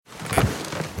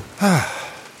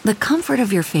The comfort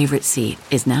of your favorite seat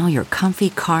is now your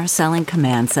comfy car-selling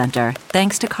command center,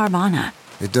 thanks to Carvana.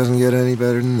 It doesn't get any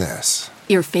better than this.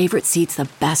 Your favorite seat's the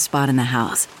best spot in the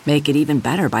house. Make it even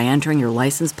better by entering your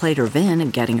license plate or VIN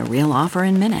and getting a real offer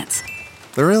in minutes.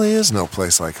 There really is no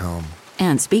place like home.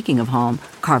 And speaking of home,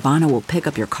 Carvana will pick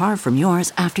up your car from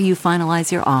yours after you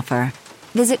finalize your offer.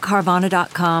 Visit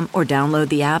Carvana.com or download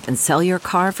the app and sell your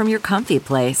car from your comfy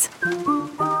place.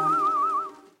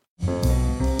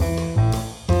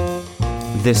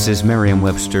 This is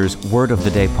Merriam-Webster's Word of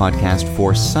the Day podcast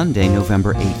for Sunday,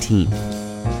 November 18th.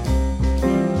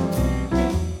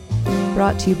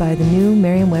 Brought to you by the new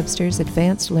Merriam-Webster's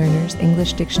Advanced Learners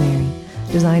English Dictionary,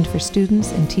 designed for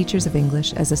students and teachers of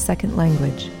English as a second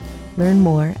language. Learn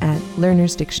more at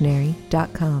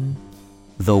learnersdictionary.com.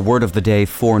 The word of the day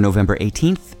for November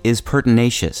 18th is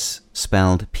pertinacious,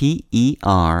 spelled P-E-R-T-I-N-A-C-I-O-U-S.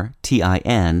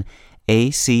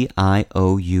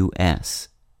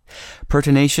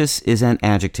 Pertinacious is an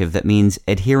adjective that means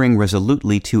adhering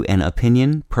resolutely to an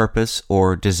opinion, purpose,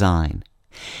 or design.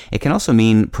 It can also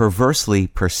mean perversely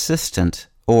persistent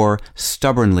or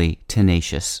stubbornly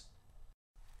tenacious.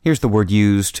 Here's the word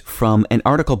used from an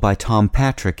article by Tom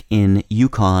Patrick in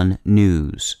Yukon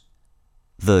News.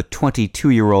 The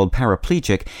 22-year-old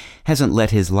paraplegic hasn't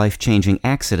let his life-changing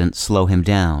accident slow him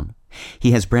down.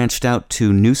 He has branched out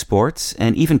to new sports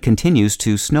and even continues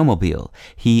to snowmobile.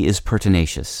 He is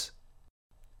pertinacious.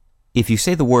 If you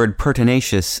say the word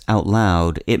pertinacious out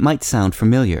loud, it might sound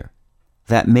familiar.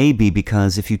 That may be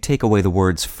because if you take away the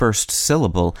word's first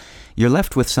syllable, you're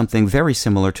left with something very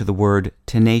similar to the word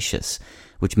tenacious,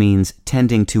 which means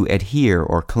tending to adhere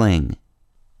or cling.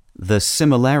 The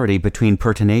similarity between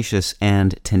pertinacious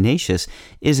and tenacious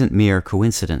isn't mere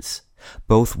coincidence.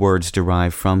 Both words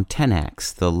derive from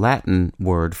tenax, the Latin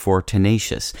word for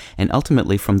tenacious, and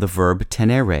ultimately from the verb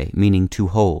tenere, meaning to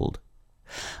hold.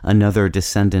 Another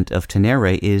descendant of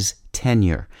tenere is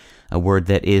tenure, a word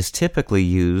that is typically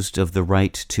used of the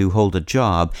right to hold a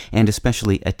job and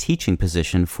especially a teaching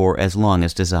position for as long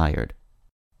as desired.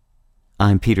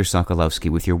 I'm Peter Sokolowski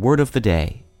with your word of the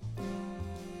day.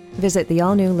 Visit the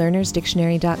all-new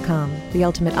learnersdictionary.com, the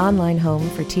ultimate online home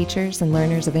for teachers and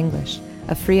learners of English.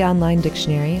 A free online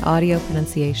dictionary, audio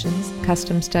pronunciations,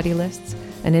 custom study lists,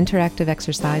 and interactive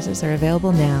exercises are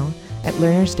available now at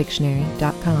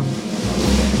learnersdictionary.com.